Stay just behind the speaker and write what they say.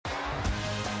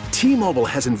T-Mobile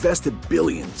has invested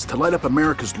billions to light up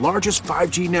America's largest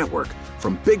 5G network,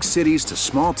 from big cities to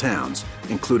small towns,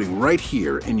 including right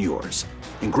here in yours.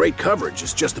 And great coverage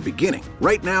is just the beginning.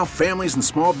 Right now, families and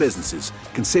small businesses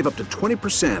can save up to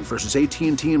 20% versus AT&T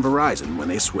and Verizon when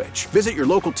they switch. Visit your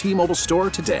local T-Mobile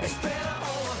store today.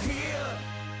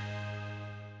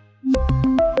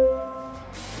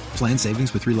 Plan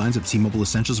savings with 3 lines of T-Mobile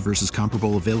Essentials versus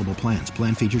comparable available plans.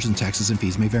 Plan features and taxes and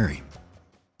fees may vary.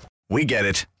 We get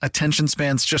it. Attention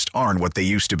spans just aren't what they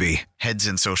used to be. Heads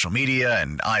in social media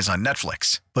and eyes on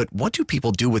Netflix. But what do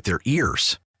people do with their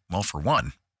ears? Well, for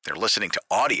one, they're listening to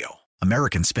audio.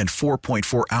 Americans spend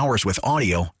 4.4 hours with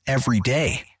audio every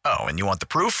day. Oh, and you want the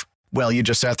proof? Well, you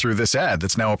just sat through this ad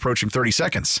that's now approaching 30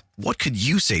 seconds. What could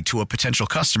you say to a potential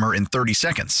customer in 30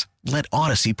 seconds? Let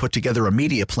Odyssey put together a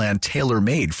media plan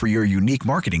tailor-made for your unique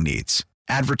marketing needs.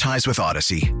 Advertise with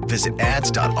Odyssey. Visit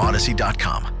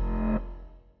ads.odyssey.com.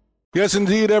 Yes,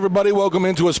 indeed, everybody. Welcome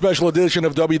into a special edition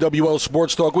of WWL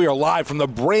Sports Talk. We are live from the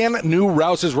brand new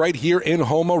Rouses right here in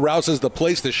Houma. Rouses, the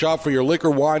place to shop for your liquor,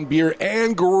 wine, beer,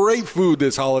 and great food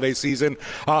this holiday season.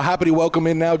 Happy to welcome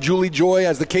in now Julie Joy,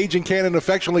 as the Cajun Cannon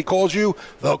affectionately calls you,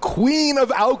 the queen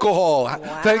of alcohol.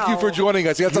 Wow. Thank you for joining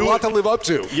us. That's a lot to live up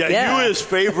to. Yeah, you his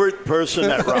favorite person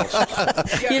at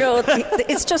Rouses. You know,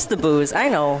 it's just the booze. I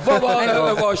know.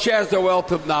 Well, she has the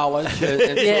wealth of knowledge.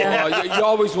 And so, you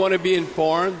always want to be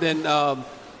informed. And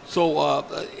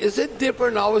is it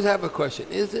different? I always have a question.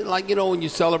 Is it like, when you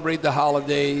celebrate the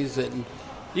holidays, and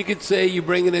you could say you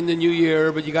bring it in the New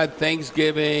Year, but you got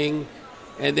Thanksgiving,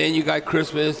 and then you got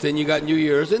Christmas, then you got New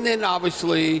Year's, and then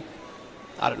obviously,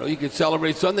 I don't know, you could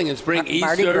celebrate something in spring,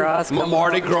 Mardi Easter, Gras,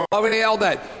 Mardi Gras, all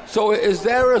that. So is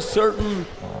there a certain,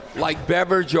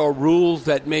 beverage or rules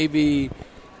that maybe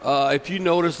if you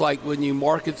notice, when you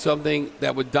market something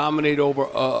that would dominate over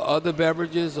other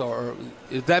beverages, or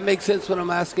does that make sense what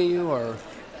I'm asking you? Or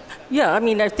yeah,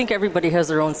 I think everybody has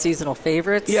their own seasonal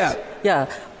favorites. Yeah.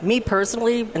 Me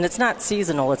personally, and it's not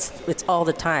seasonal; it's all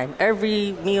the time.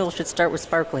 Every meal should start with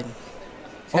sparkling.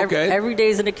 Okay. Every day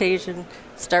is an occasion.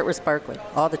 Start with sparkling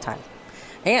all the time,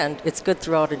 and it's good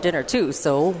throughout a dinner too.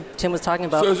 So Tim was talking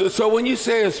about. So when you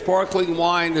say a sparkling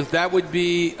wine, that would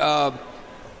be.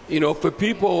 For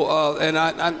people, and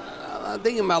I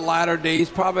think in my latter days,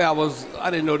 probably I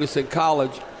didn't know this in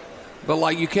college,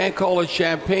 but you can't call it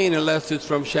champagne unless it's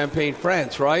from Champagne,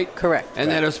 France, right? Correct. And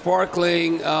then a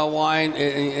sparkling wine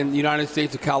in the United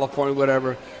States or California,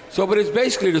 whatever. So, but it's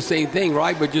basically the same thing,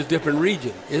 right? But just different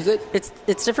region, is it?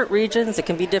 It's different regions. It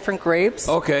can be different grapes.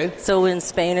 Okay. So in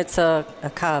Spain, it's a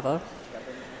cava.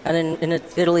 And in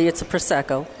Italy, it's a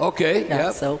Prosecco. Okay,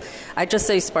 yeah. So I just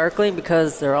say sparkling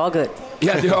because they're all good.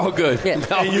 Yeah, they're all good. Yeah.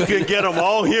 And you can get them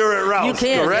all here at Rouses, You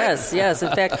can, correct? yes. In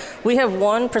fact, we have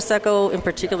one Prosecco in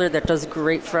particular that does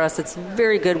great for us. It's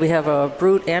very good. We have a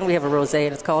Brut and we have a Rosé,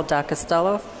 and it's called Da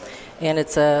Castello. And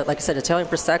it's, like I said, Italian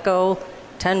Prosecco,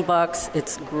 $10.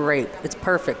 It's great. It's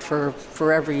perfect for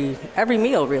every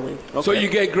meal, really. Okay. So you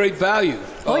get great value.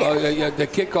 Oh, yeah. The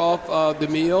kickoff the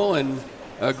meal, and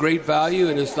great value,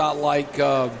 and it's not like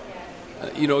you're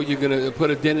going to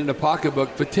put a dent in the pocketbook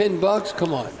for $10.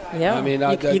 Come on. Yeah.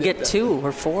 You get 2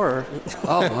 or 4.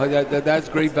 Oh, that's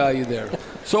great value there.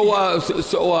 So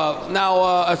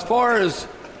now, as far as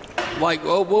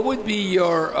what would be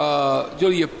your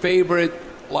favorite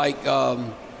I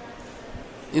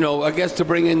guess to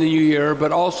bring in the new year,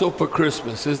 but also for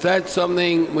Christmas? Is that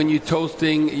something when you're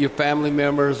toasting your family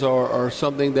members, or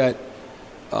something that?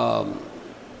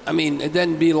 It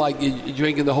doesn't be like you're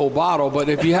drinking the whole bottle, but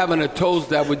if you're having a toast,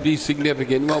 that would be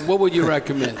significant. Well, what would you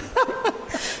recommend?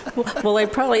 Well,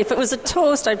 if it was a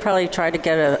toast, I'd probably try to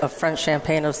get a French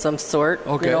champagne of some sort.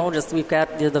 Okay. We've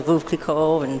got the Veuve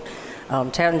Clicquot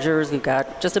and Tangers. We've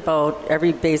got just about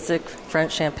every basic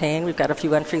French champagne. We've got a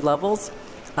few entry levels.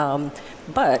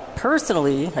 But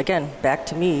personally, again, back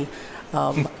to me,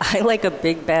 I like a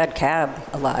big bad cab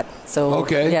a lot. So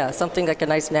okay. Yeah, something like a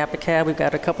nice Napa cab. We've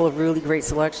got a couple of really great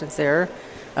selections there.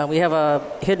 We have a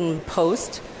hidden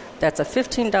post that's a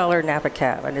 $15 Napa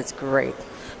cab, and it's great.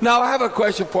 Now, I have a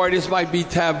question for you. This might be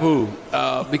taboo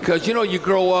because, you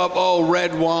grow up,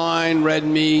 red wine, red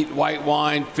meat, white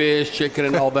wine, fish, chicken,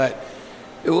 and all that.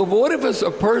 But what if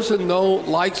a person,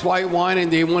 likes white wine and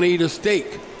they want to eat a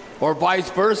steak? Or vice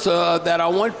versa, that I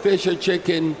want fish or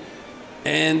chicken,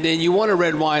 and then you want a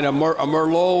red wine, a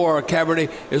Merlot or a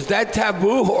Cabernet. Is that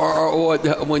taboo or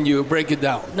when you break it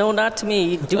down? No, not to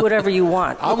me. Do whatever you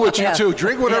want. I'm with you, too.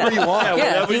 Drink whatever you want.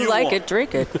 Yeah, if you like it,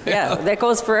 drink it. Yeah, that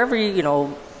goes for every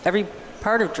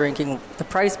part of drinking, the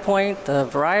price point, the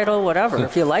varietal, whatever.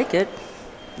 If you like it.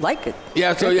 like it.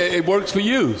 Yeah, so it works for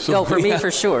you. So, No, for me,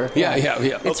 for sure. Yeah.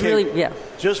 It's Okay, really, yeah.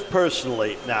 Just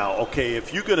personally now, okay,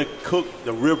 if you're going to cook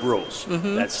the rib roast,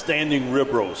 that standing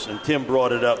rib roast, and Tim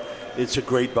brought it up, it's a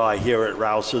great buy here at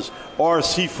Rouses, or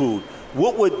seafood,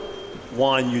 what would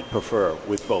wine you'd prefer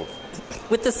with both?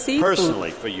 With the seafood,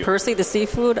 Personally, for you. Personally, the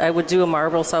seafood, I would do a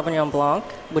Marlborough Sauvignon Blanc,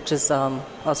 which is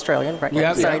Australian, right?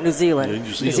 Yeah, Sorry, yeah. New Zealand. New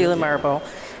New Zealand Zealand, yeah. Marlborough.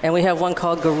 And we have one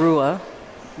called Garua,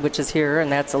 which is here, and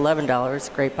that's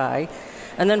 $11. Great buy.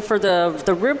 And then for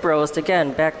the rib roast,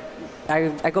 again,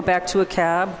 I go back to a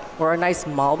cab or a nice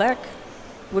Malbec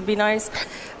would be nice.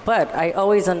 But I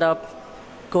always end up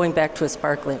going back to a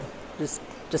sparkling.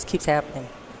 Just keeps happening.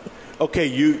 Okay,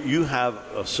 you have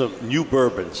some new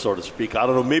bourbon, so to speak. I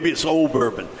don't know, maybe it's old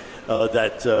bourbon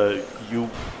that you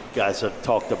guys have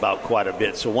talked about quite a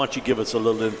bit. So why don't you give us a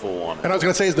little info on it? And I was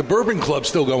going to say, is the Bourbon Club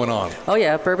still going on? Oh,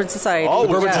 yeah, Bourbon Society. Always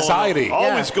Bourbon going on. Society.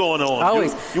 Always going on.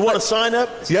 Always. You want to sign up?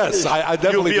 Yes, I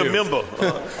definitely You'll be do. a member.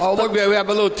 Oh, look, we have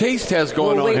a little taste test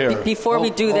going Well, on wait, here. before we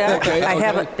do that, okay, I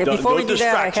have okay. before No we do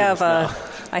that, distractions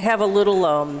I have a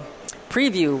little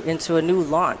preview into a new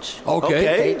launch.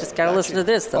 Okay. Just got to listen to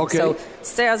this, though. Okay. So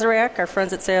Sazerac, our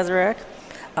friends at Sazerac,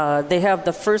 they have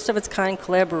the first of its kind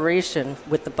collaboration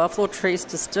with the Buffalo Trace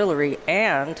Distillery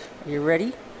and, are you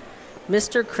ready?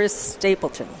 Mr. Chris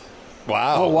Stapleton.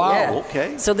 Wow. Oh, wow. Yeah.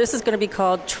 okay. So this is going to be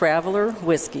called Traveler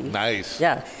Whiskey. Nice.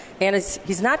 Yeah. And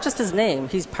he's not just his name,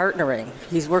 he's partnering.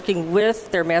 He's working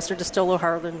with their master distiller,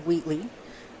 Harlan Wheatley,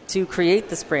 to create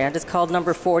this brand. It's called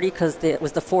Number 40 because it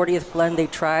was the 40th blend they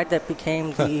tried that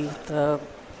became the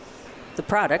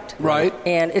product. Right.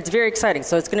 And it's very exciting.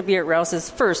 So it's going to be at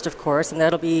Rouse's first, of course, and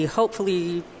that'll be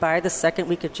hopefully by the second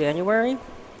week of January.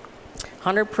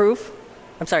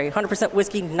 100%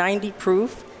 whiskey, 90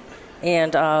 proof.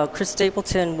 And Chris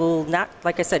Stapleton will not,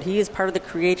 like I said, he is part of the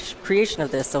creation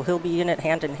of this, so he'll be in it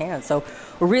hand in hand. So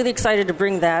we're really excited to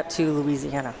bring that to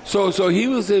Louisiana. So he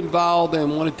was involved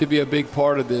and wanted to be a big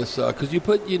part of this because you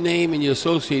put your name and you're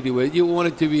associated with it. You want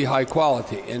it to be high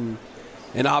quality.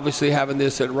 And obviously having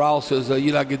this at Rouse's,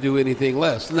 you're not going to do anything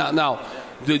less. Now,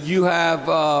 did you have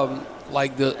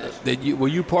were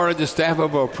you part of the staff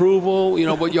of approval? You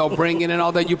know what y'all bring in and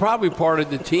all that. You're probably part of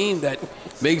the team that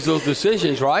makes those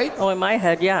decisions, right? Oh, in my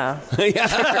head, yeah. Okay,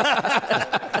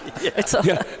 that's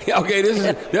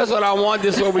what I want.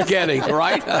 This is what we're getting,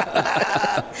 right?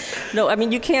 No, I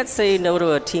mean you can't say no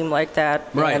to a team like that.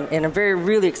 Right. And I'm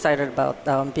really excited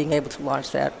about being able to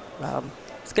launch that.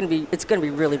 It's going to be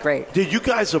really great. Did you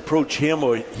guys approach him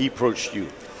or he approached you?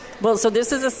 Well, so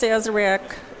this is a Sazerac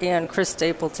and Chris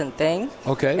Stapleton thing.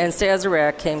 Okay. And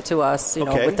Sazerac came to us,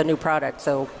 with the new product.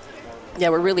 So, yeah,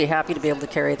 we're really happy to be able to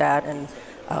carry that, and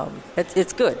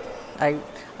it's good. I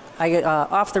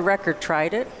off the record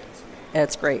tried it, and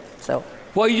it's great. So.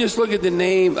 Well, you just look at the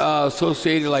name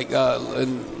associated, like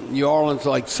in New Orleans,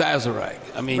 like Sazerac.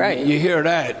 I mean, right. you hear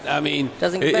that. I mean,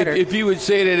 doesn't get better. If you would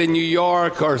say that in New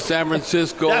York or San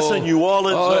Francisco. That's a New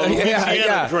Orleans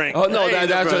Louisiana drink. Oh, no,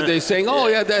 that's what they're saying. Oh,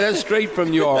 yeah, that's straight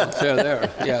from New Orleans. Yeah, there.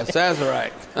 Yeah,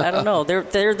 Sazerac. I don't know.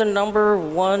 They're the number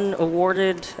one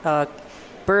awarded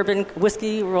bourbon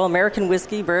whiskey, American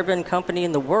whiskey bourbon company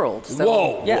in the world. So,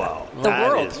 Whoa! Yeah, Wow.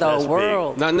 The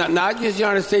world. Not just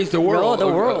United States, the world. No,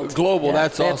 the world. Global. Yeah,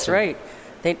 that's awesome. That's right.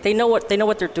 They know what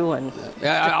they're doing.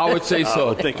 Yeah, I would say so. I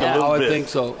would think a I little would bit. think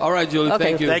so. All right, Julie. Okay.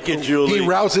 Thank you. Thank you, Julie. He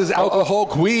Rouses alcohol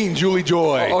queen, Julie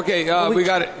Joy. Okay, we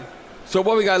got it. So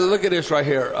what we got to look at this right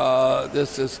here.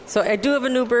 This is. So I do have a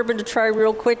new bourbon to try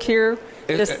real quick here.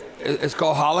 It's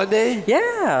called Holiday.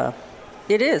 Yeah,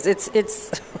 it is. It's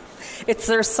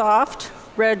their soft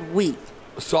red wheat.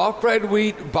 Soft red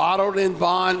wheat, bottled in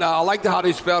bond. I like how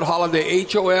they spelled Holiday.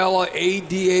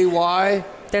 HOLADAY.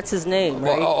 That's his name,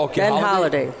 right? Oh, okay. Ben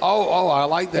Holiday. Oh, I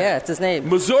like that. Yeah, it's his name.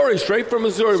 Missouri, straight from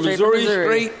Missouri. Straight from Missouri.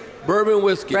 Straight bourbon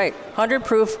whiskey. Right, 100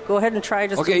 proof. Go ahead and try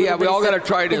just. Okay, yeah, we all got to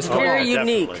try this. It's very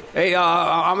unique. Definitely. Hey,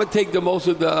 I'm gonna take the most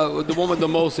of the one with the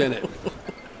most in it.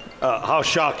 How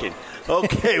shocking.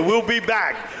 Okay, we'll be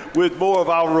back with more of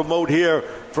our remote here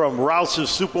from Rouse's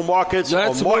Supermarkets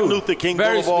That's on Martin smooth. Luther King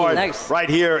Very Boulevard, smooth. Nice. right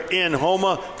here in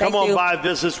Houma. Come Thank on you. by,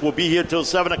 visit us. We'll be here till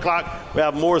 7 o'clock. We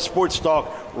have more sports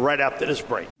talk right after this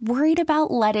break. Worried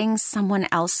about letting someone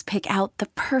else pick out the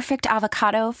perfect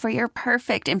avocado for your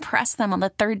perfect impress them on the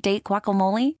third date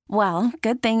guacamole? Well,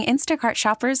 good thing Instacart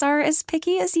shoppers are as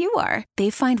picky as you are. They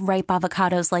find ripe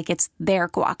avocados like it's their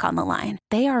guac on the line.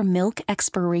 They are milk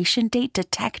expiration date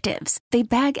detectives. They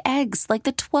bag eggs like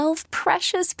the 12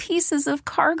 precious pieces of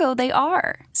cargo they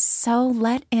are. So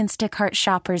let Instacart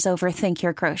shoppers overthink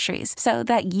your groceries so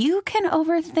that you can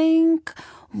overthink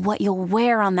what you'll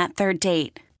wear on that third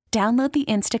date. Download the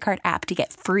Instacart app to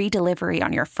get free delivery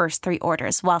on your first 3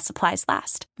 orders while supplies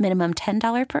last. Minimum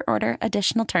 $10 per order.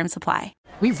 Additional terms apply.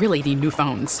 We really need new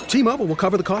phones. T-Mobile will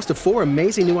cover the cost of 4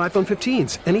 amazing new iPhone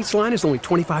 15s, and each line is only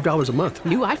 $25 a month.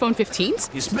 New iPhone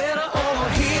 15s? It's better over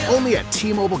here. Only at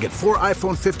T-Mobile, get 4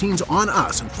 iPhone 15s on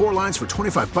us and 4 lines for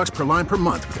 $25 per line per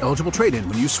month with eligible trade-in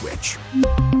when you switch.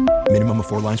 Minimum of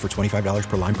 4 lines for $25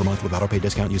 per line per month with autopay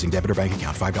discount using debit or bank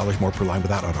account. $5 more per line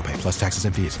without autopay, plus taxes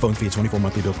and fees. Phone fee at 24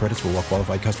 monthly bill credits for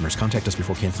well-qualified customers. Contact us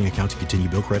before canceling account to continue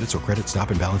bill credits or credit stop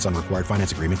and balance on required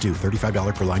finance agreement due.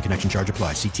 $35 per line connection charge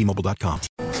applies. See T-Mobile.com.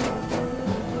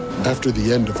 After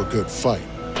the end of a good fight,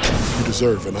 you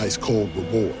deserve an ice-cold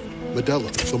reward. Modelo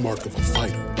is the mark of a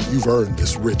fighter. You've earned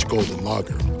this rich golden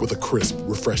lager with a crisp,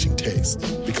 refreshing taste.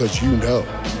 Because you know,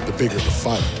 the bigger the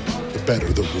fight, the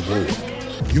better the reward.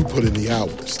 You put in the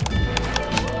hours,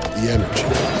 the energy,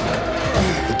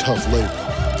 the tough labor.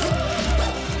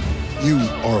 You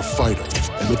are a fighter,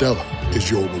 and Modelo is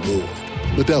your reward.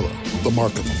 Modelo, the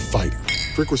mark of a fighter.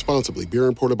 Drink responsibly. Beer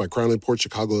imported by Crown Imports,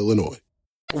 Chicago, Illinois.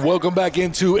 Welcome back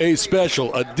into a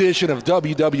special edition of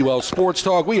WWL Sports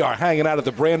Talk. We are hanging out at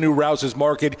the brand new Rouses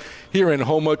Market here in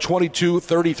Houma,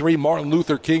 2233 Martin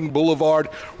Luther King Boulevard.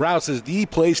 Rouses, the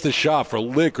place to shop for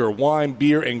liquor, wine,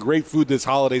 beer, and great food this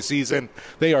holiday season.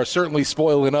 They are certainly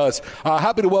spoiling us.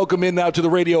 Happy to welcome in now to the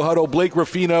Radio Huddle, Blake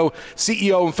Ruffino,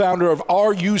 CEO and founder of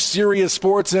Are You Serious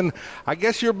Sports? And I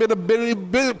guess you've been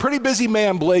a pretty busy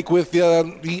man, Blake, with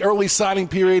the early signing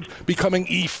period becoming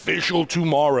official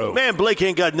tomorrow. Man, Blake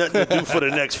ain't got nothing to do for the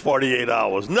next 48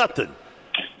 hours. Nothing.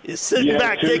 You're sitting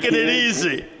back, taking it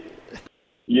easy.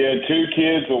 Yeah, 2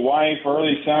 kids, a wife,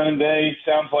 early signing day.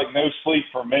 Sounds like no sleep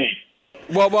for me.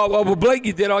 Well, Blake,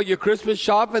 you did all your Christmas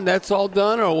shopping? That's all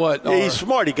done or what? Yeah, he's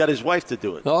smart. He got his wife to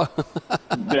do it. That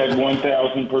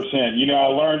 1,000%. You know, I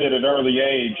learned at an early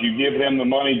age, you give them the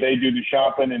money, they do the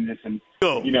shopping, and it's an,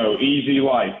 easy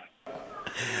life.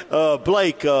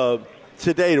 Blake,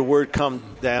 today the word come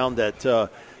down that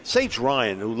Sage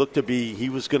Ryan, who looked to be, he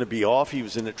was going to be off. He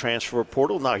was in the transfer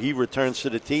portal. Now he returns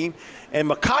to the team. And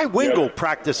Mekhi Wingo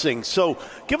practicing. So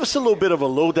give us a little bit of a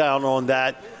lowdown on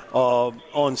that,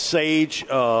 on Sage.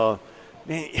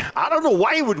 Man, I don't know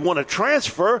why he would want to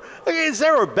transfer. Is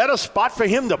there a better spot for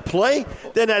him to play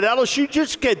than at LSU?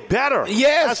 Just get better.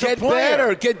 Yes, get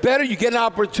better. Get better. You get an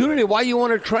opportunity. Why you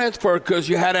want to transfer? Because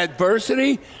you had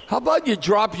adversity? How about you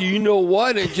drop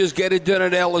you-know-what and just get it done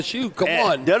at LSU? Come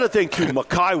on. The other thing, too,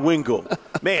 Mekhi Wingo.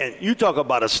 Man, you talk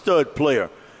about a stud player.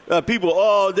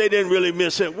 People, they didn't really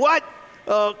miss it. What?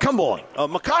 Come on.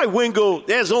 Mekhi Wingo,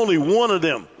 there's only one of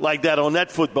them like that on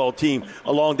that football team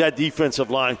along that defensive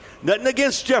line. Nothing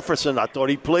against Jefferson. I thought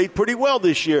he played pretty well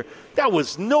this year. That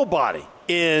was nobody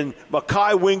in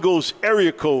Mekhi Wingo's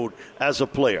area code as a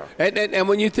player. And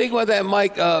when you think about that,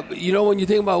 Mike, when you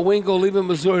think about Wingo leaving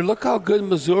Missouri, look how good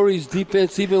Missouri's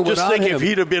defense even without him. Just think if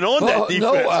he'd have been on that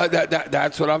defense. No,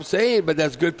 that's what I'm saying, but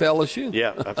that's good for LSU.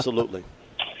 Yeah, absolutely.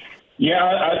 Yeah,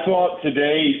 I thought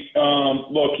today,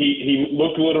 look, he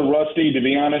looked a little rusty, to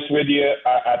be honest with you.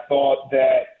 I thought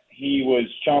that he was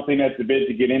chomping at the bit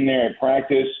to get in there at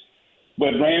practice,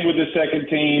 but ran with the second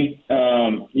team,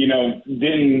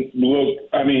 didn't look,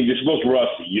 just looked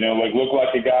rusty, looked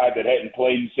like a guy that hadn't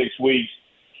played in 6 weeks.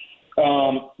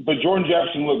 But Jordan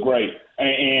Jefferson looked great.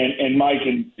 And Mike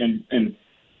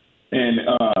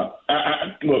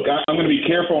look, I'm going to be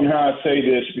careful on how I say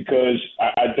this because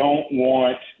I don't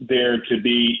want there to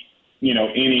be,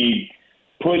 any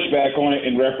pushback on it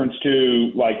in reference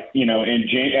to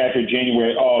after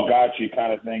January, got you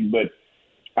kind of thing. But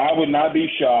I would not be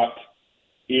shocked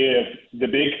if the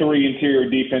big 3 interior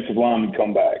defensive linemen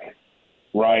come back,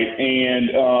 right?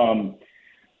 And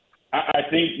I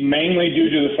think mainly due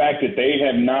to the fact that they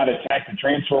have not attacked the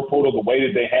transfer portal the way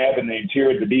that they have in the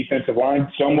interior of the defensive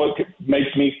line, somewhat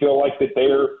makes me feel like that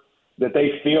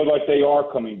they feel like they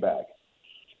are coming back.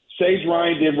 Sage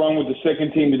Ryan did run with the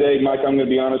second team today. Mike, I'm going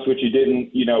to be honest with you,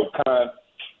 didn't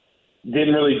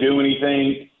really do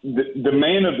anything. The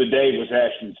man of the day was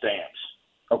Ashton Stamps,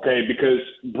 okay, because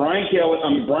Brian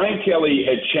Kelly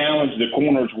had challenged the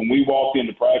corners when we walked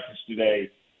into practice today,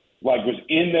 was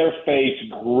in their face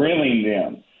grilling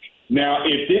them. Now,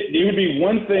 it would be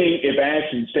one thing if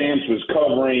Ashton Stamps was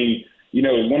covering,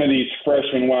 one of these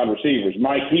freshman wide receivers.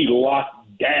 Mike, he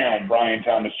locked down Brian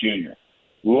Thomas Jr.,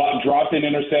 dropped an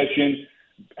interception,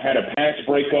 had a pass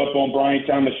breakup on Brian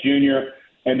Thomas Jr.,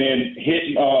 and then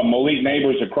hit Malik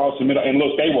Neighbors across the middle. And,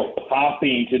 look, they were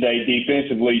popping today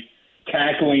defensively,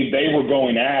 tackling. They were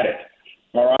going at it,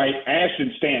 all right?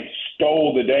 Ashton Stamps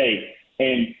stole the day.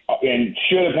 And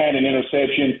should have had an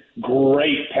interception.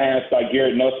 Great pass by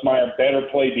Garrett Nussmeier. Better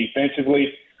play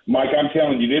defensively. Mike, I'm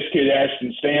telling you, this kid,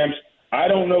 Ashton Stamps, I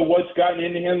don't know what's gotten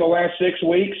into him the last 6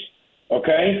 weeks,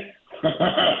 okay?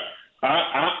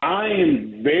 I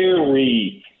am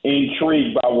very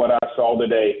intrigued by what I saw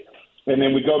today. And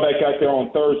then we go back out there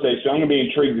on Thursday, so I'm going to be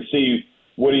intrigued to see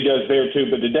what he does there,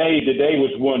 too. But today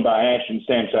was won by Ashton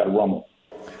Stamps out of Rummel.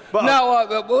 Now,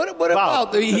 what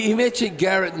about, he mentioned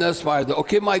Garrett Nussmeier, though.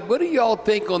 Okay, Mike, what do y'all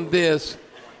think on this?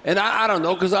 And I don't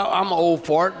know, because I'm old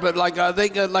for it, but like I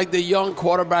think like the young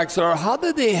quarterbacks are, how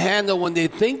do they handle when they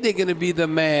think they're going to be the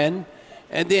man,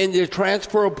 and then they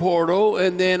transfer a portal,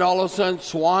 and then all of a sudden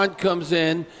Swann comes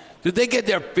in? Did they get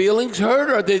their feelings hurt,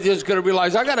 or are they just going to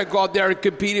realize, I got to go out there and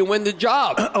compete and win the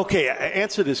job? Okay,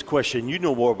 answer this question. You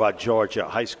know more about Georgia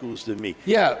high schools than me.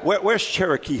 Yeah. Where's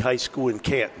Cherokee High School in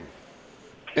Canton?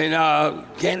 In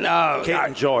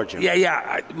Canton, Georgia.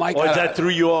 Yeah. Mike, is that threw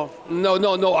you off? No.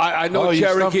 I know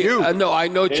Cherokee. I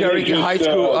know Cherokee High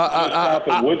School. South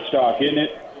of Woodstock, isn't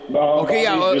it? Okay,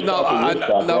 I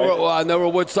know where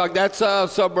Woodstock. That's a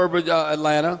suburb of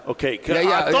Atlanta. Okay,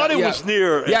 I thought it was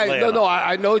near Atlanta. No,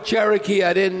 I know Cherokee.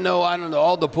 I don't know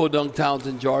all the podunk towns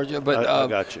in Georgia, but I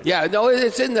got you. Yeah, no,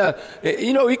 it's in the.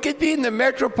 It could be in the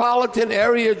metropolitan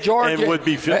area of Georgia. And would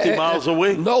be 50 miles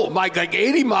away. No, Mike, like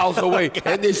 80 miles away,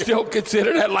 and they still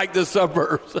consider that like the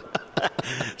suburbs.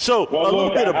 So a little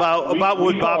bit about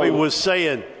what Bobby was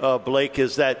saying, Blake,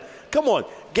 is that come on.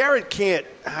 Garrett can't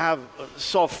have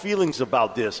soft feelings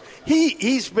about this.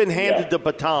 He's been handed the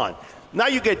baton. Now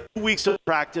you get 2 weeks of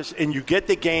practice, and you get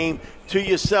the game to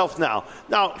yourself now.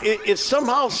 Now, if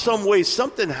somehow, some way,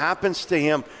 something happens to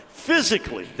him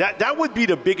physically, that would be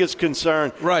the biggest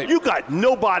concern. Right. You got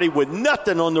nobody with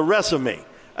nothing on the resume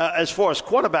as far as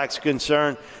quarterback's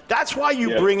concerned. That's why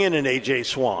you bring in an AJ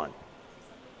Swann.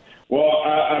 Well,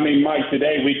 I mean, Mike,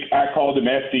 today I called him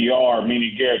FDR,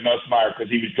 meaning Garrett Nussmeier,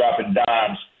 because he was dropping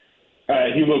dimes.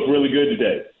 He looked really good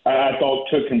today. I thought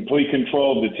took complete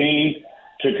control of the team,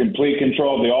 took complete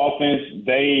control of the offense.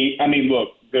 Look,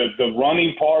 the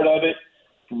running part of it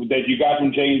that you got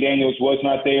from Jayden Daniels was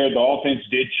not there. The offense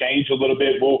did change a little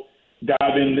bit. We'll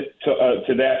dive into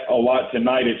to that a lot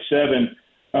tonight at 7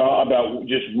 about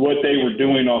just what they were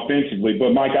doing offensively.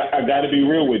 But, Mike, I got to be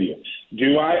real with you.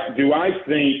 Do I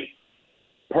think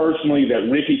personally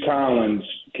that Ricky Collins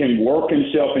can work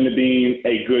himself into being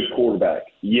a good quarterback?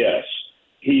 Yes.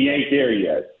 He ain't there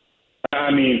yet.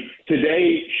 I mean,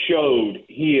 today showed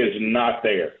he is not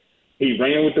there. He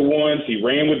ran with the ones. He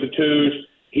ran with the twos.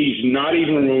 He's not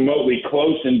even remotely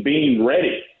close in being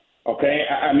ready. Okay?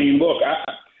 I mean, look,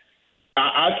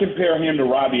 I compare him to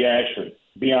Robbie Ashford,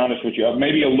 to be honest with you.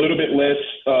 Maybe a little bit less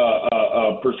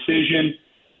precision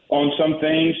on some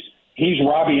things. He's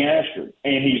Robbie Ashford,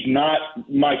 and he's not –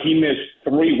 Mike, he missed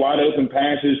 3 wide-open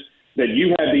passes that you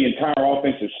had the entire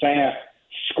offensive staff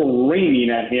screaming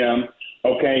at him,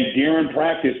 okay, during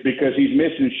practice because he's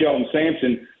missing Shelton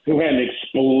Sampson, who had an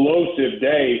explosive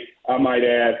day, I might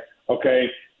add, okay.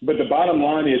 But the bottom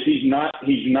line is he's not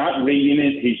reading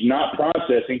it. He's not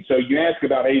processing. So you ask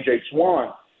about AJ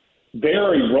Swann,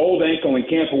 very rolled ankle and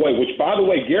camp away, which, by the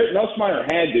way, Garrett Nussmeier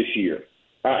had this year.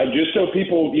 Just so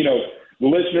people,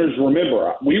 listeners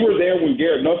remember, we were there when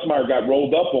Garrett Nussmeier got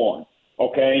rolled up on,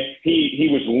 okay? He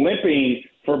was limping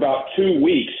for about 2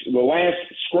 weeks. The last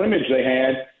scrimmage they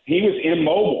had, he was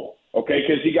immobile, okay,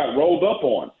 because he got rolled up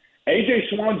on. A.J.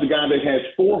 Swann's a guy that has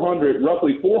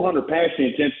roughly 400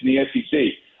 passing attempts in the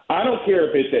SEC. I don't care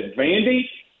if it's at Vandy.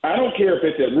 I don't care if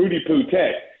it's at Rudy Poo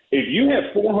Tech. If you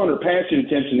have 400 passing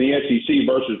attempts in the SEC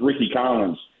versus Ricky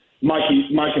Collins, Mike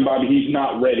and Bobby, he's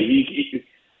not ready.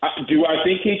 Do I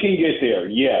think he can get there?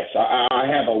 Yes. I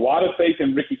have a lot of faith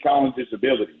in Ricky Collins'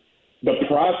 ability. The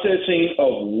processing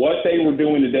of what they were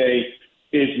doing today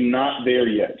is not there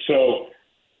yet. So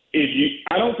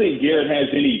I don't think Garrett has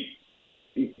any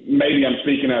 – maybe I'm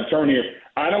speaking out of turn here.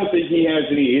 I don't think he has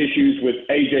any issues with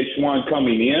A.J. Swann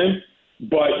coming in,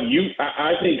 but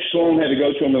I think Sloan had to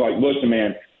go to him and listen,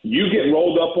 man, you get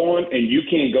rolled up on and you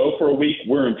can't go for a week,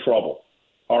 we're in trouble,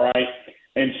 all right?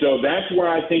 And so that's where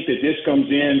I think that this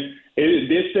comes in.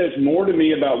 This says more to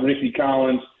me about Ricky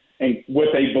Collins and what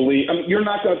they believe. I mean, you're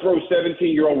not going to throw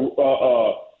 17-year-old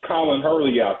Colin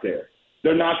Hurley out there.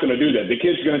 They're not going to do that. The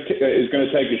kid's is going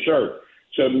to take a shirt.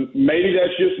 So maybe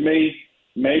that's just me.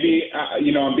 Maybe,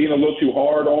 I'm being a little too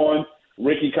hard on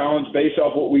Ricky Collins based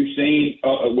off what we've seen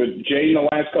with Jay in the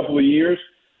last couple of years,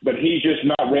 but he's just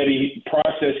not ready.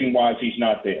 Processing-wise, he's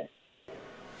not there.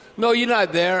 No, you're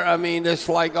not there. I mean, it's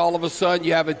like all of a sudden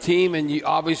you have a team, and you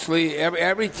obviously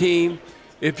every team,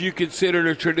 if you consider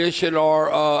the tradition or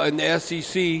in the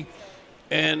SEC,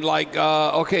 and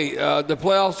the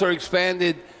playoffs are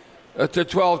expanded to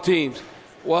 12 teams.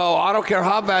 Well, I don't care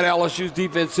how bad LSU's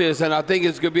defense is, and I think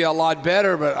it's going to be a lot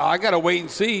better, but I got to wait and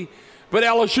see. But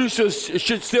LSU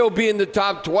should still be in the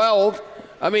top 12.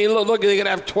 I mean, look, they're going to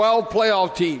have 12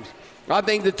 playoff teams. I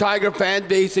think the Tiger fan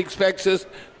base expects us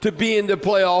to be in the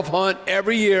playoff hunt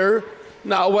every year.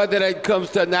 Now, whether that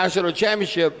comes to a national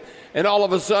championship, and all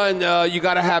of a sudden you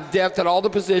got to have depth at all the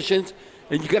positions,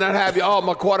 and you cannot have,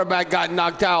 my quarterback got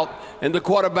knocked out, and the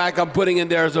quarterback I'm putting in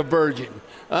there is a virgin.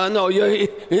 No,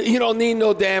 you don't need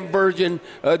no damn virgin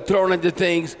thrown into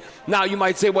things. Now, you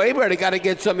might say, well, they got to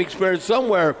get some experience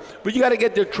somewhere, but you got to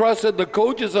get the trust of the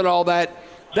coaches and all that.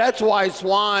 That's why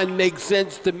Swann makes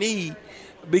sense to me,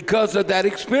 because of that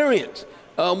experience.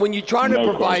 When you're trying to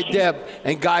provide depth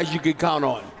and guys you can count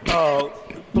on.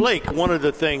 Blake, one of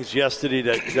the things yesterday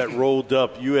that rolled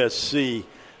up USC,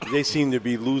 they seem to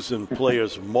be losing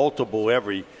players multiple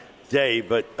every day,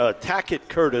 but Tackett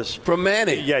Curtis from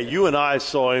Manny. Yeah, you and I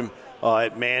saw him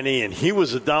at Manny, and he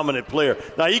was a dominant player.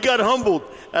 Now, he got humbled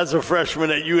as a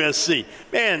freshman at USC.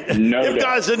 Man, them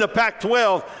guys in the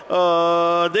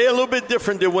Pac-12, they're a little bit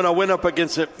different than when I went up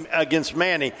against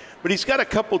Manny. But he's got a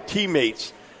couple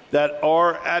teammates that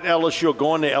are at LSU or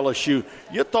going to LSU.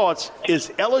 Your thoughts, is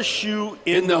LSU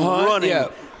in the running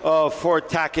for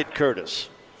Tackett Curtis?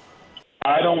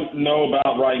 I don't know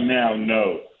about right now,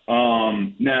 no.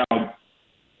 Now,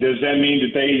 does that mean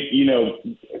that they,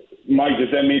 Mike,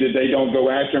 does that mean that they don't go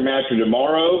after him after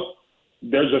tomorrow?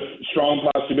 There's a strong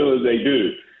possibility they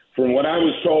do. From what I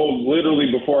was told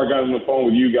literally before I got on the phone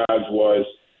with you guys was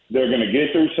they're going to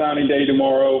get through signing day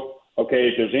tomorrow. Okay,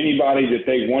 if there's anybody that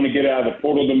they want to get out of the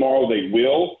portal tomorrow, they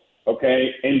will.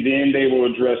 Okay, and then they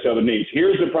will address other needs.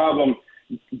 Here's the problem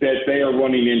that they are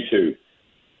running into.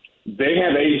 They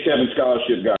have 87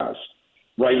 scholarship guys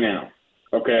right now.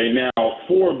 Okay, now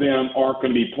 4 of them aren't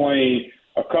going to be playing.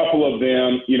 A couple of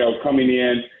them, coming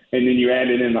in, and then you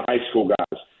added in the high school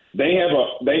guys. They have,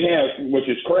 which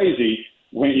is crazy.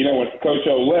 When Coach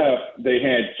O left, they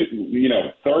had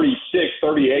 36,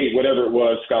 38, whatever it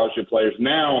was, scholarship players.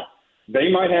 Now they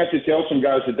might have to tell some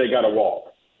guys that they got to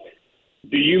walk.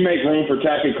 Do you make room for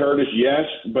Tackett Curtis? Yes,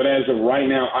 but as of right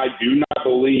now, I do not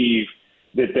believe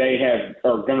that they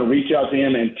are going to reach out to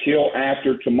him until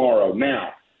after tomorrow. Now,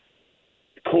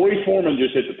 Corey Foreman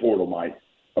just hit the portal, Mike.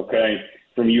 Okay,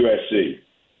 from USC.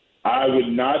 I would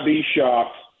not be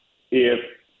shocked if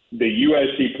the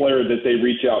USC player that they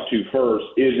reach out to first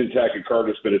isn't Tackett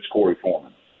Curtis, but it's Corey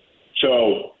Foreman.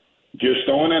 So just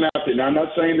throwing that out there. Now, I'm not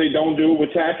saying they don't do it with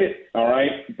Tackett, all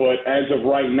right, but as of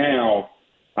right now,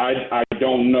 I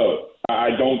don't know. I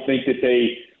don't think that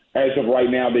as of right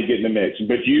now, they get in the mix.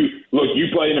 But you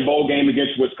play in a bowl game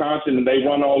against Wisconsin and they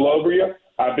run all over you,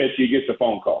 I bet you get the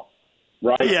phone call.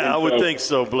 Right? Yeah, and I would think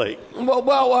so, Blake.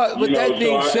 Well, with that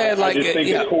being said, I just think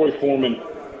it's Corey Foreman.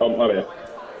 Oh, my bad.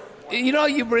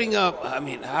 You bring up, I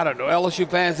don't know, LSU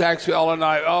fans ask me all the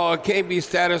night, it can't be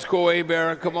status quo,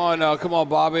 Baron. Come on,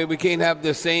 Bobby. We can't have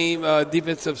the same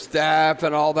defensive staff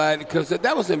and all that, because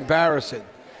that was embarrassing.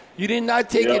 You did not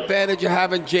take advantage of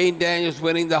having Jane Daniels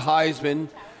winning the Heisman.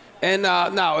 And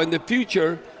now, in the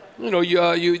future,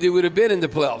 you would have been in the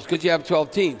playoffs because you have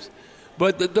 12 teams.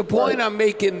 But the point I'm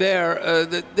making there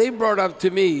that they brought up to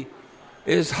me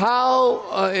is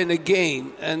how in a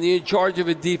game, and you're in charge of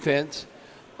a defense,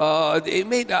 it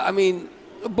made,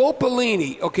 Bo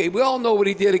Pelini, okay, we all know what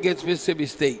he did against Mississippi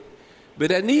State.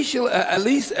 But at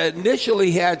least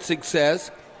initially had success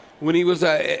when he was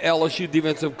a LSU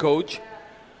defensive coach.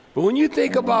 But when you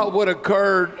think about what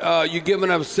occurred, you're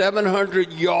giving up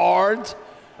 700 yards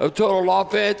of total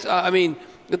offense.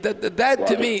 That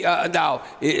to me, now,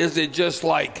 is it just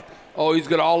like, he's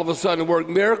going to all of a sudden work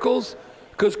miracles?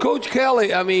 Because Coach Kelly,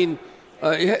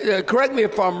 correct me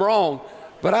if I'm wrong,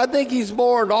 but I think he's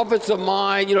more an offensive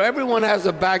mind. Everyone has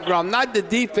a background, not the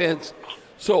defense.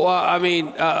 So,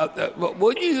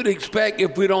 what you'd expect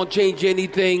if we don't change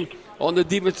anything on the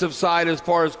defensive side as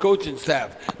far as coaching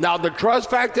staff. Now, the trust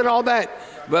factor and all that,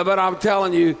 but I'm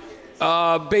telling you,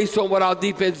 based on what our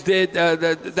defense did,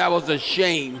 that was a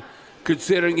shame,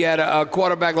 considering you had a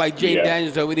quarterback like Jane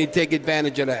Daniels, and we need to take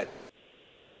advantage of that.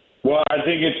 Well, I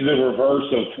think it's the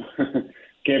reverse of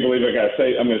can't believe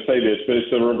I'm going to say this, but it's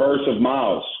the reverse of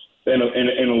Miles in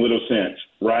a little sense,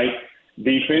 right?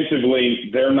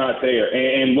 Defensively, they're not there.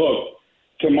 And look,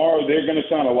 tomorrow they're going to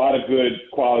sign a lot of good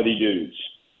quality dudes,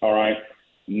 all right?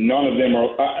 None of them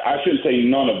are – I shouldn't say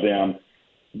none of them,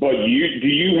 but do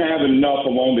you have enough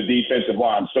along the defensive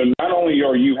line? So not only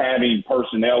are you having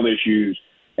personnel issues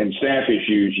and staff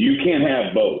issues, you can't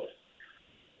have both.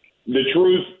 The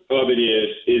truth of it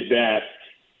is that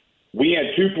we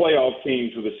had 2 playoff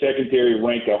teams with a secondary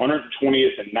ranked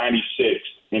 120th and 96th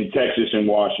in Texas and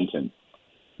Washington.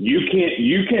 You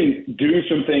can do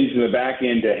some things in the back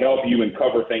end to help you and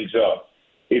cover things up.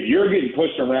 If you're getting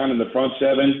pushed around in the front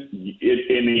seven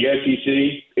in the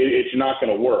SEC, it's not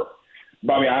going to work.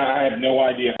 Bobby, I have no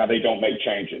idea how they don't make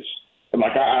changes.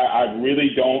 Like I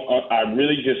really don't. I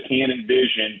really just can't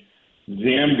envision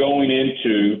them going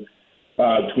into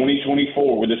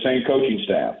 2024 with the same coaching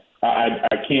staff. I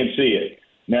can't see it.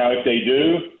 Now, if they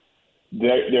do,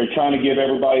 they're trying to give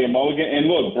everybody a mulligan. And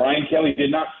look, Brian Kelly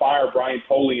did not fire Brian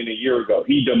Polian a year ago.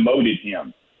 He demoted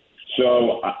him.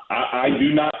 So I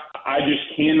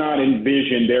just cannot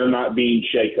envision there not being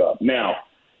shakeup. Now,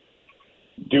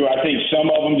 do I think some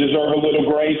of them deserve a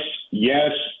little grace?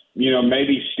 Yes.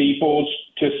 Maybe Steeples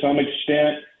to some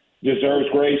extent deserves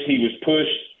grace. He was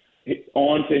pushed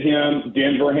onto him.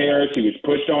 Denver Harris, he was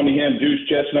pushed onto him. Deuce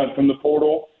Chestnut from the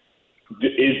portal.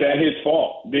 Is that his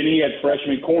fault? Then he had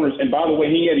freshman corners. And by the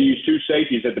way, he had to use two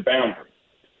safeties at the boundary.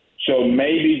 So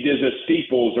maybe does a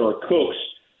Steeples or a Cooks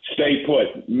stay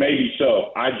put? Maybe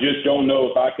so. I just don't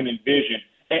know if I can envision.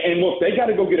 And look, they got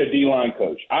to go get a D-line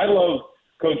coach. I love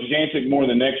Coach Jancic more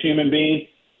than the next human being.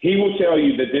 He will tell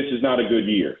you that this is not a good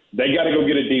year. They got to go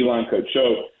get a D-line coach.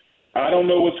 So I don't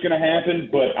know what's going to happen,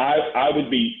 but I would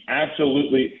be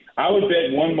absolutely – I would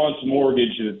bet 1 month's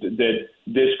mortgage that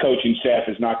this coaching staff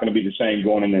is not going to be the same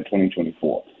going into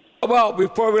 2024. Well,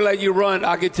 before we let you run,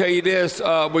 I can tell you this.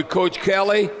 With Coach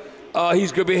Kelly,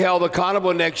 he's going to be held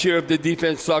accountable next year if the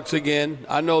defense sucks again.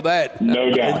 I know that. No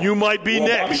doubt. And you might be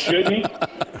next. Shouldn't he?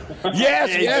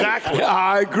 Yes, exactly. Yeah,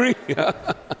 I agree.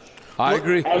 I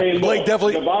agree. I mean, Blake, look,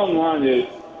 definitely. The bottom line is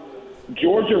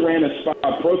Georgia ran a spy.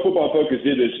 Pro Football Focus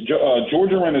did this.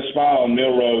 Georgia ran a spy on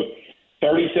Mill Road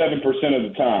 37%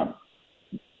 of the time.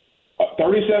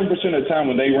 37% of the time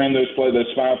when they ran those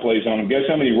spy plays on him, guess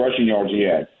how many rushing yards he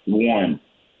had? 1.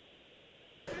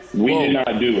 We did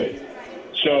not do it.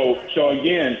 So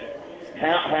again,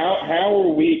 how are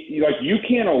we – like, you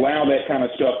can't allow that kind of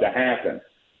stuff to happen,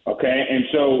 okay? And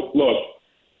so, look,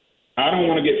 I don't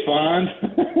want to get fined,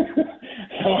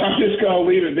 so I'm just going to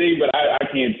leave it be, but I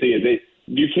can't see it.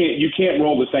 You can't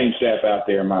roll the same staff out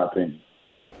there, in my opinion.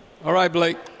 All right,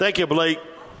 Blake. Thank you, Blake.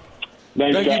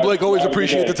 Thank you, Blake. Always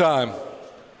appreciate the time.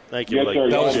 Thank you, Yes, Blake.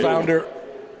 sir.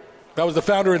 That was the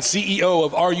founder and CEO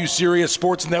of Are You Serious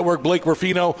Sports Network, Blake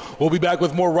Ruffino. We'll be back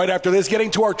with more right after this, getting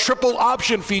to our triple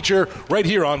option feature right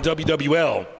here on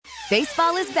WWL.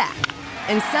 Baseball is back,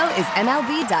 and so is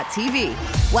MLB.tv.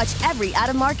 Watch every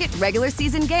out-of-market regular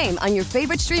season game on your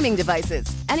favorite streaming devices,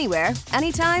 anywhere,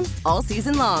 anytime, all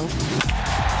season long.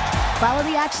 Follow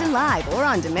the action live or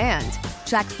on demand.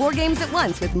 Track 4 games at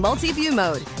once with multi-view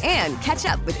mode and catch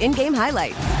up with in-game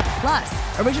highlights.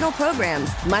 Plus, original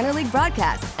programs, minor league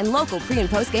broadcasts, and local pre- and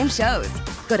post-game shows.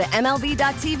 Go to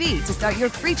MLB.tv to start your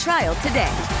free trial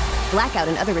today. Blackout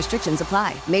and other restrictions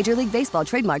apply. Major League Baseball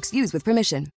trademarks used with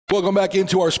permission. Welcome back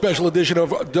into our special edition of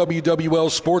WWL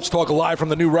Sports Talk, live from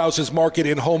the new Rouses Market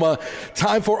in Houma.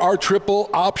 Time for our triple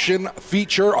option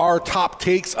feature, our top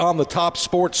takes on the top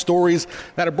sports stories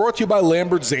that are brought to you by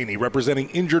Lambert Zaney, representing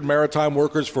injured maritime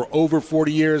workers for over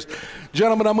 40 years.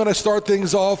 Gentlemen, I'm going to start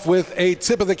things off with a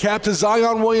tip of the cap to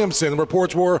Zion Williamson.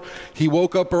 Reports were he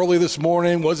woke up early this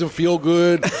morning, wasn't feel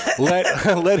good,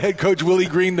 let head coach Willie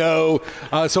Green know.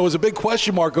 So it was a big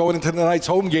question mark going into tonight's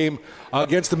home game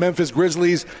against the Memphis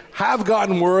Grizzlies. Have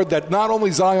gotten word that not only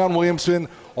Zion Williamson,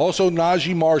 also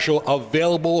Najee Marshall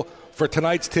available for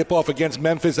tonight's tip-off against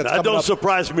Memphis. That don't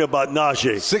surprise me about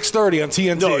Najee. 6:30 on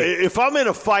TNT. No, if I'm in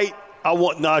a fight, I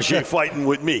want Najee fighting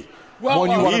with me. Well,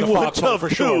 you want the foxhole for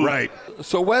sure, right?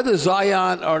 So whether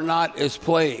Zion or not is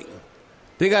playing,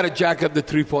 they got to jack up the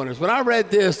three-pointers. When I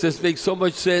read this makes so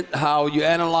much sense, how you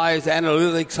analyze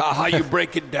analytics, how you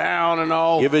break it down and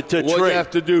all. Give it to what Trey. You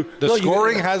have to do. The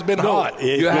scoring has been hot.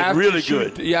 It's been really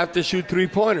good. You have to shoot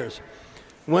three-pointers.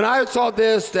 When I saw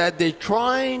this, that they're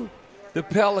trying the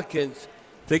Pelicans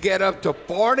to get up to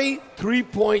 40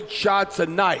 three-point shots a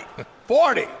night.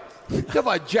 40. Talk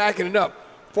about jacking it up.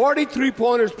 40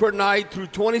 three-pointers per night through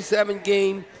 27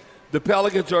 games. The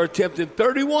Pelicans are attempting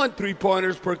 31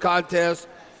 three-pointers per contest.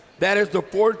 That is the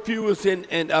fourth fewest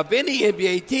of any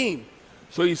NBA team.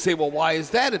 So you say, well, why is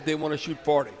that if they want to shoot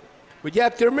 40? But you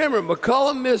have to remember,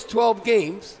 McCollum missed 12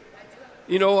 games.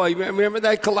 You know, I remember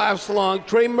that collapse along.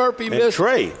 Trey Murphy missed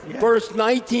first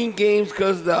 19 games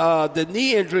because the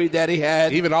knee injury that he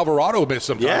had. Even Alvarado missed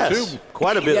some time, too.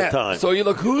 Quite a bit of time. So you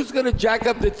look, who's going to jack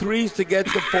up the threes to get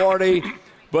to 40?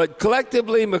 But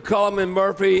collectively, McCollum and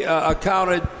Murphy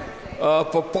accounted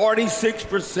for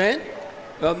 46%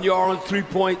 of New Orleans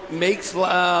three-point makes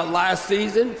last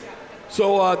season.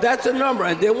 So that's a number.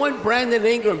 And they want Brandon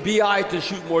Ingram, B.I., to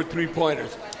shoot more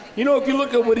three-pointers. You know, if you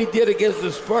look at what he did against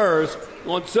the Spurs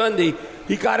on Sunday,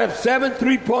 he got up 7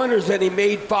 3-pointers and he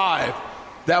made 5.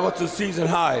 That was the season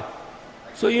high.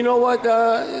 So you know what?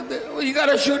 You got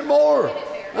to shoot more.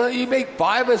 You make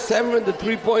 5 or 7 in the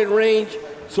 3-point range.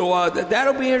 So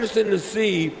that'll be interesting to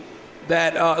see.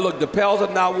 That look, the Pels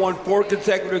have now won 4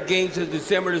 consecutive games since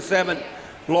December the 7th.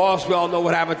 Lost. We all know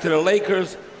what happened to the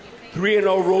Lakers. 3-0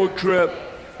 road trip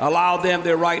allowed them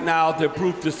there right now to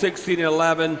improve to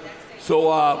 16-11.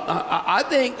 So I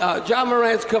think John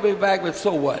Morant's coming back, but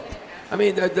so what? I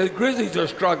mean, the Grizzlies are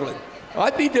struggling.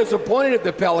 I'd be disappointed if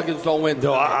the Pelicans don't win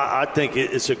tonight. No, I think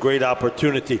it's a great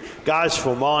opportunity. Guys,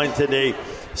 for mine today,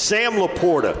 Sam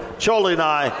Laporta. Charlie and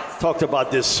I talked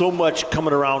about this so much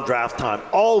coming around draft time.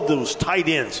 All those tight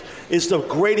ends. It's the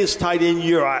greatest tight end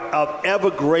year I've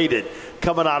ever graded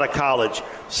coming out of college.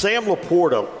 Sam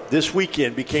Laporta this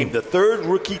weekend became the 3rd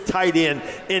rookie tight end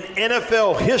in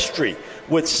NFL history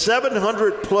with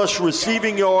 700-plus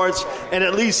receiving yards and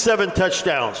at least 7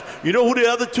 touchdowns. You know who the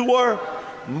other 2 are?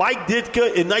 Mike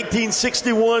Ditka in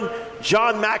 1961,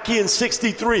 John Mackey in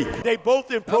 63. They both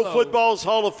in Pro Football's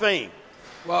Hall of Fame.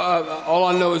 Well, all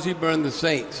I know is he burned the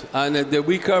Saints. Did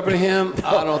we cover him? No,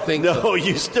 I don't think so. No,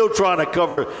 you're still trying to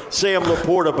cover Sam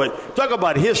Laporta. But talk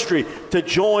about history to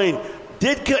join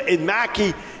Ditka and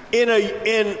Mackey in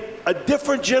a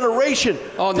different generation.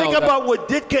 Think about what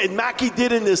Ditka and Mackey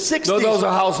did in the 60s. No, those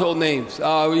are household names.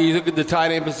 You look at the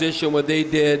tight end position, what they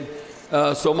did.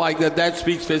 So, Mike, that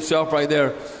speaks for itself right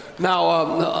there. Now,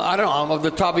 I don't know. Off the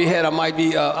top of your head, I might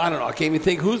be, I don't know. I can't even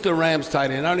think. Who's the Rams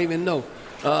tight end? I don't even know.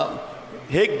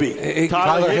 Higbee.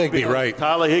 Tyler Higbee, right.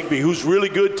 Tyler Higbee, who's really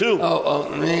good, too.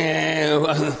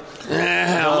 Man.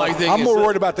 I'm more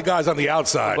worried about the guys on the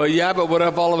outside. Well, yeah, but what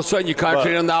if all of a sudden you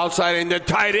concentrate on the outside and the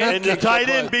tight end? And the tight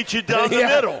end beat you down the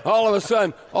middle. All of a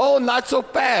sudden, not so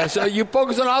fast. You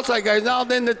focus on outside guys, now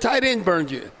then the tight end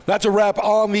burned you. That's a wrap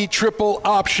on the Triple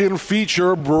Option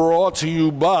feature, brought to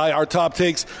you by our top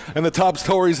takes and the top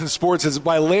stories in sports is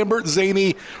by Lambert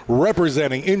Zaney,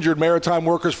 representing injured maritime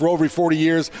workers for over 40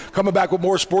 years. Coming back with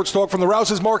more sports talk from the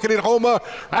Rouses Market in Houma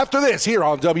after this here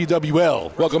on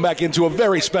WWL. Welcome back into a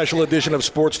very special edition of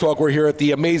Sports Talk. We're here at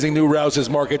the amazing new Rouses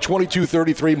Market,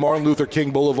 2233 Martin Luther King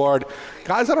Boulevard.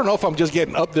 Guys, I don't know if I'm just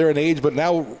getting up there in age, but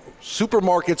now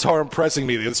supermarkets are impressing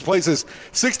me. This place is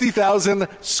 60,000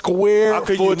 square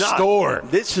foot store.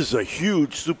 This is a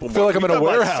huge supermarket. I feel like I'm in a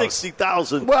warehouse.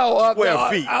 60,000 square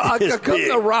feet. I come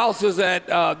to Rouses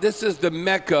this is the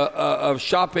mecca of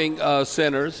shopping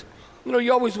centers. You know,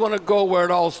 you always want to go where it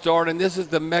all started, and this is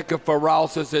the mecca for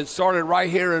Rouses. It started right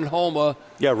here in Houma.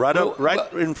 Yeah, right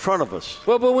in front of us.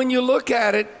 But when you look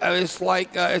at it, it's like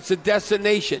it's a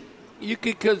destination. You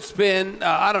could spend, 2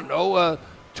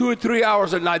 or 3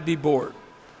 hours and not be bored.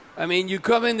 I mean, you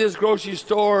come in this grocery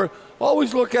store,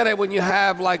 always look at it when you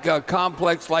have like a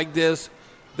complex like this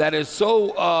that is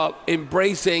so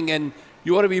embracing, and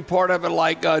you want to be part of it,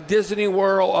 like Disney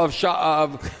World of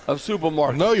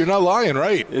supermarkets. No, you're not lying,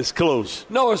 right? It's close.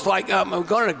 No, it's like I'm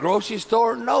going to a grocery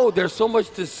store. No, there's so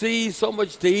much to see, so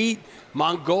much to eat.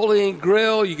 Mongolian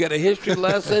grill, you get a history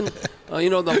lesson. You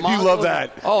love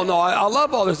that. Oh, no, I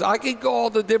love all this. I can go all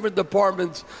the different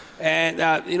departments and,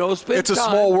 spend It's a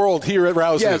small world here at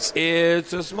Rouses. Yes,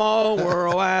 it's a small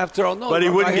world after all. No, but he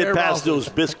wouldn't get past those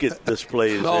biscuit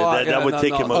displays. That would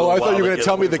take him a little while. I thought you were going to to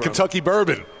tell me the Kentucky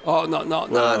bourbon. Oh, no,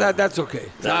 that's okay.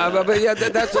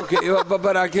 That's okay.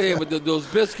 But I can't with those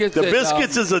biscuits. The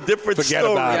biscuits is a different forget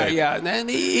story. About it. Yeah. And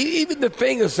even the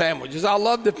finger sandwiches. I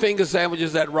love the finger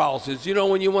sandwiches at Rouses. You know,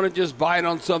 when you want to just bite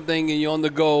on something and you're on the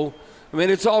go. I mean,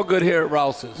 it's all good here at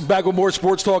Rouses. Back with more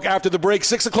sports talk after the break.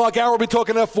 6 o'clock hour, we'll be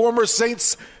talking to former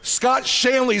Saints Scott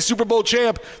Shanley, Super Bowl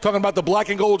champ, talking about the black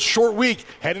and gold short week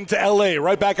heading to L.A.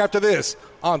 Right back after this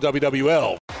on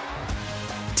WWL.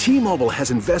 T-Mobile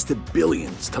has invested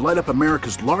billions to light up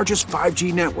America's largest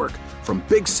 5G network, from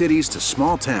big cities to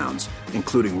small towns,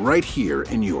 including right here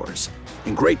in yours.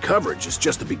 And great coverage is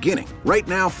just the beginning. Right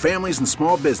now, families and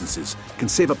small businesses can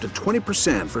save up to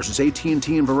 20% versus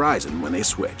AT&T and Verizon when they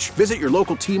switch. Visit your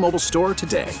local T-Mobile store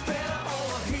today.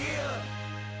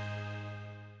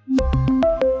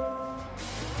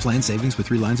 Plan savings with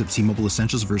 3 lines of T-Mobile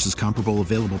Essentials versus comparable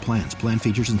available plans. Plan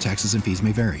features and taxes and fees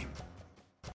may vary.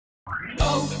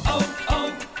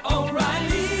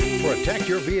 Protect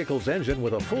your vehicle's engine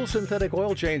with a full synthetic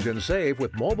oil change and save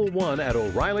with Mobil 1 at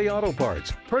O'Reilly Auto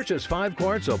Parts. Purchase 5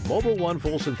 quarts of Mobil 1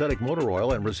 full synthetic motor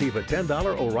oil and receive a $10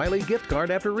 O'Reilly gift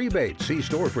card after rebate. See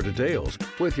store for details.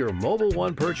 With your Mobil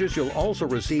 1 purchase, you'll also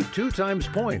receive 2 times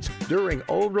points during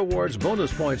O Rewards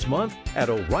Bonus Points Month at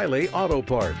O'Reilly Auto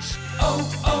Parts.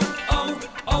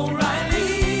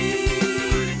 O'Reilly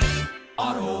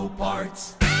Auto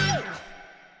Parts.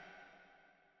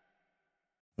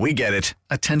 We get it.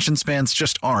 Attention spans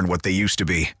just aren't what they used to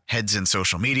be. Heads in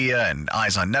social media and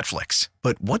eyes on Netflix.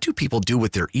 But what do people do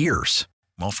with their ears?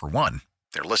 Well, for one,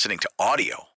 they're listening to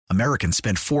audio. Americans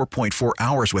spend 4.4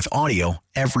 hours with audio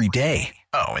every day.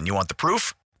 Oh, and you want the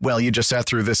proof? Well, you just sat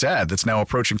through this ad that's now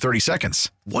approaching 30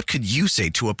 seconds. What could you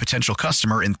say to a potential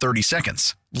customer in 30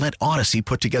 seconds? Let Odyssey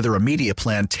put together a media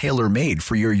plan tailor-made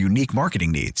for your unique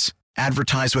marketing needs.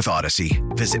 Advertise with Odyssey.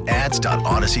 Visit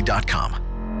ads.odyssey.com.